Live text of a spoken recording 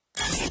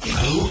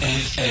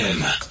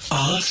OFM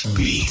Art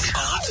Beat.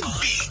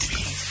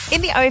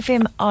 In the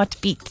OFM Art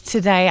Beat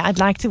today, I'd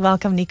like to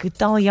welcome Nico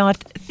Taljaard,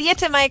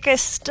 teatermaker,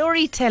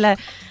 storyteller.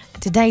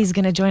 Today he's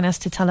going to join us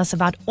to tell us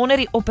about Onder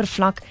Die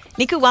Oppervlak.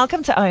 Nico,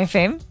 welcome to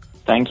OFM.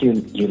 Thank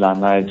you,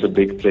 Yolanda. It's a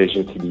big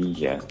pleasure to be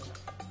here.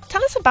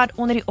 Tell us about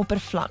Onder Die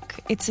Oppervlak.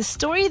 It's a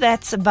story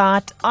that's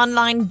about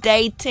online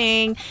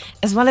dating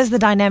as well as the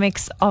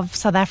dynamics of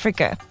South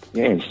Africa.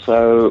 Yes,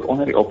 so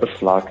Onder Die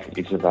Oppervlak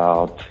is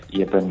about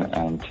Eben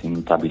and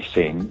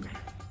Tabisen,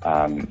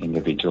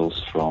 individuals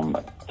from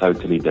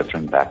totally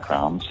different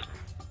backgrounds.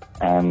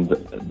 And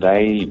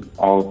they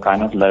are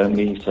kind of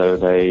lonely, so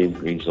they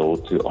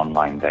resort to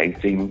online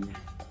dating,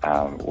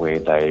 where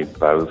they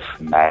both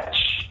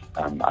match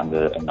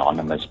under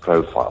anonymous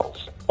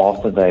profiles.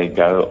 After they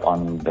go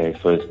on their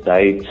first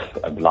date,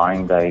 a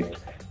blind date,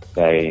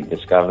 they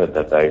discover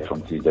that they're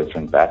from two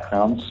different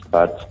backgrounds,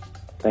 but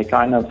they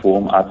kind of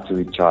warm up to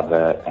each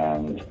other,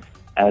 and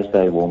as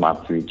they warm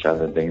up to each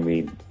other, then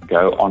we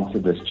go onto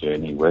this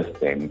journey with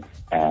them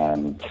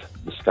and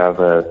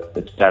discover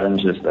the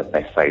challenges that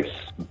they face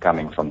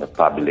coming from the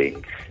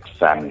public,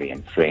 family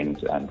and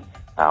friends, and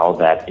how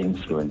that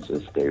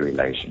influences their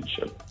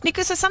relationship.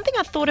 Nico, so something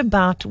I thought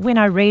about when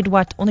I read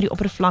what Onder Die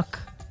Oppervlak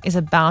is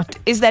about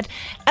is that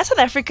as South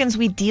Africans,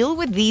 we deal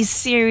with these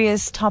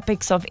serious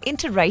topics of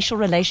interracial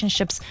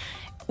relationships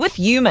with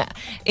humor.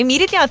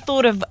 Immediately I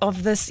thought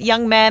of this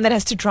young man that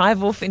has to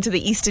drive off into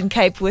the Eastern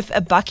Cape with a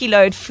bucky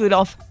load full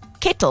of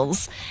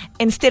kettles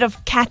instead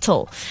of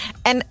cattle.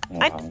 And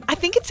I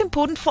think it's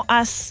important for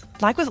us,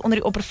 like with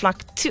Onder Die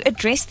Oppervlak, to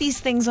address these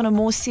things on a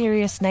more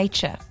serious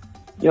nature.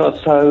 Yeah,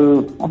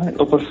 so Onder Die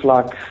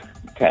Oppervlak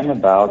came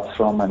about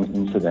from an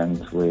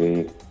incident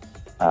where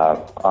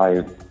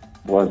I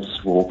was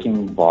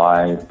walking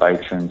by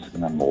patrons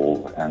in a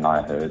mall and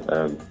I heard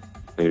a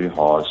very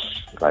harsh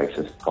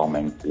racist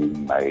comment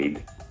being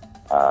made,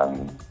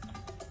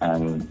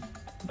 and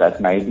that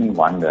made me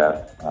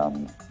wonder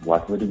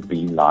what would it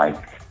be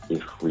like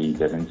if we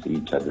didn't see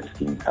each other's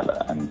skin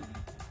color. And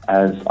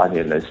as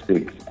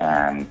idealistic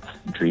and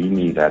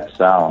dreamy that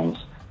sounds,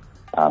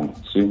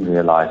 soon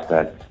realized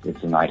that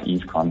it's a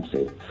naive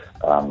concept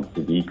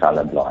to be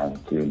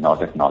colorblind, to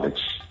not acknowledge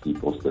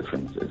people's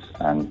differences.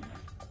 And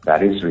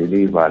that is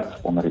really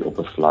what Onder Die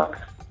Oppervlak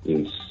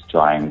is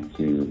trying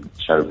to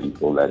show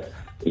people, that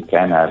we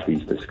can have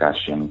these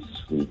discussions,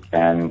 we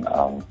can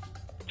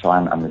try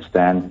and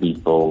understand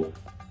people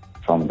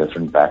from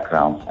different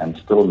backgrounds and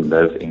still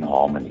live in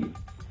harmony.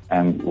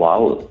 And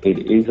while it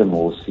is a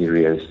more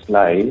serious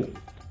play,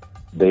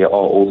 there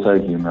are also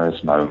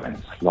humorous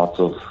moments, lots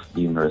of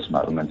humorous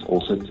moments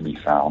also to be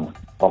found.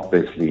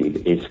 Obviously,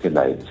 it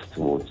escalates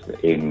towards the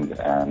end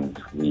and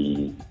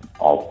we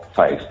are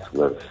faced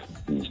with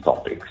these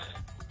topics.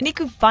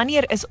 Nico,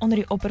 wanneer is Onder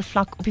Die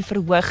Oppervlak op die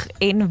verhoog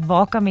en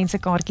waar kan mense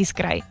kaartjies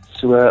kry?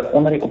 So,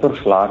 Onder Die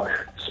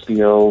Oppervlak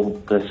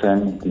speel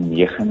tussen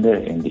die 9de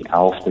en die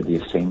 11de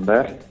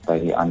Desember by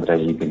die Andre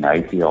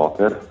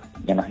Teater.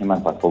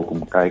 Enigiemand wat wil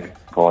kom kyk,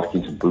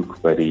 kaartjies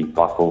boek by die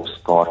Pakhofs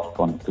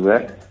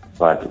kaartkantoor,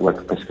 wat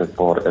ook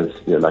beskikbaar is.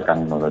 Jy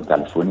kan hulle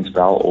telefonies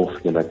bel of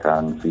jy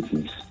kan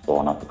fisies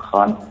daarna toe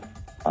gaan.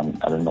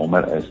 Hulle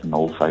nommer is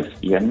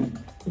 051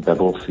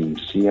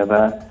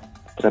 447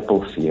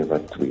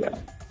 772.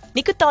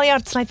 Nico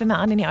Taljaard sluit by my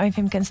aan in die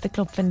OFM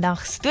Kunsteklop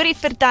vandag,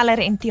 storieverteller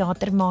en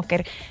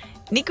teatermaker.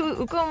 Nico,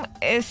 hoekom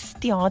is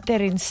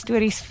teater en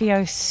stories vir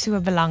jou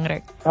so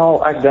belangrik?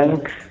 Nou, ek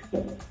dink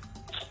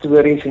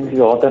stories en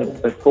teater,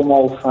 dit kom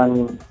al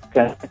van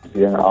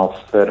kindsbeen af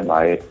vir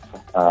my.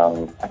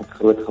 Ek het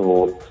groot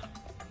geword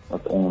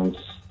wat ons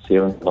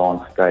 7 dae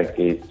gekyk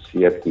het,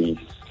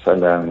 series,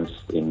 films,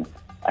 en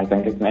ek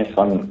dink ek net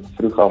van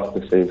vroeg af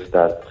besef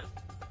dat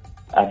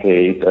ek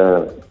het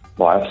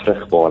baie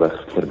vrugbare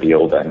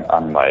verbeelding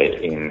aan my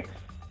en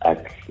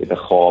ek het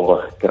 'n gawe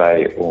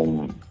gekry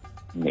om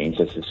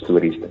mense se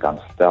stories te kan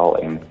vertel,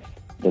 en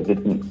dit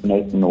het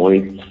net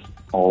nooit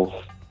al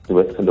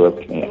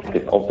doodgeloop nie. Ek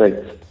het altyd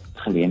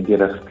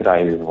geleenthede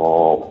gekry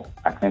waar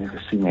ek net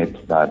gesien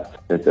het dat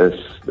dit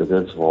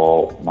is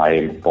waar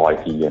my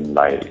paadjie heen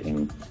lei,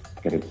 en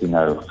ek het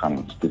nou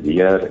gaan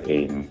studeer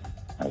en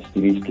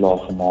studies klaar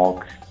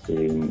gemaak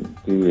en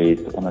toe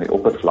het Onder Die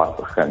Oppervlak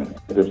begin.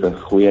 Dit is 'n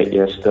goeie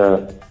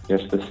eerste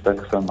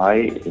stuk vir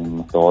my,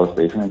 en daar is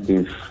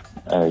definitief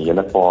 'n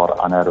hele paar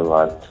ander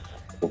wat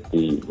op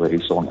die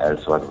horison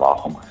is wat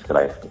wag om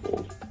geskryf te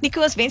word.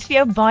 Nico, ons wens vir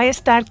jou baie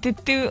sterkte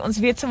toe. Ons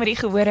weet sommer die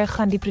gehore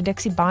gaan die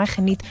produksie baie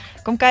geniet.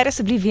 Kom kuier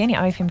asseblief weer in die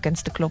OFM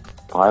Kunsteklop.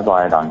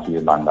 Baie dankie,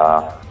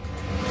 Yolanda.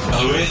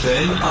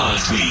 OFM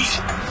Art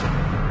Beat.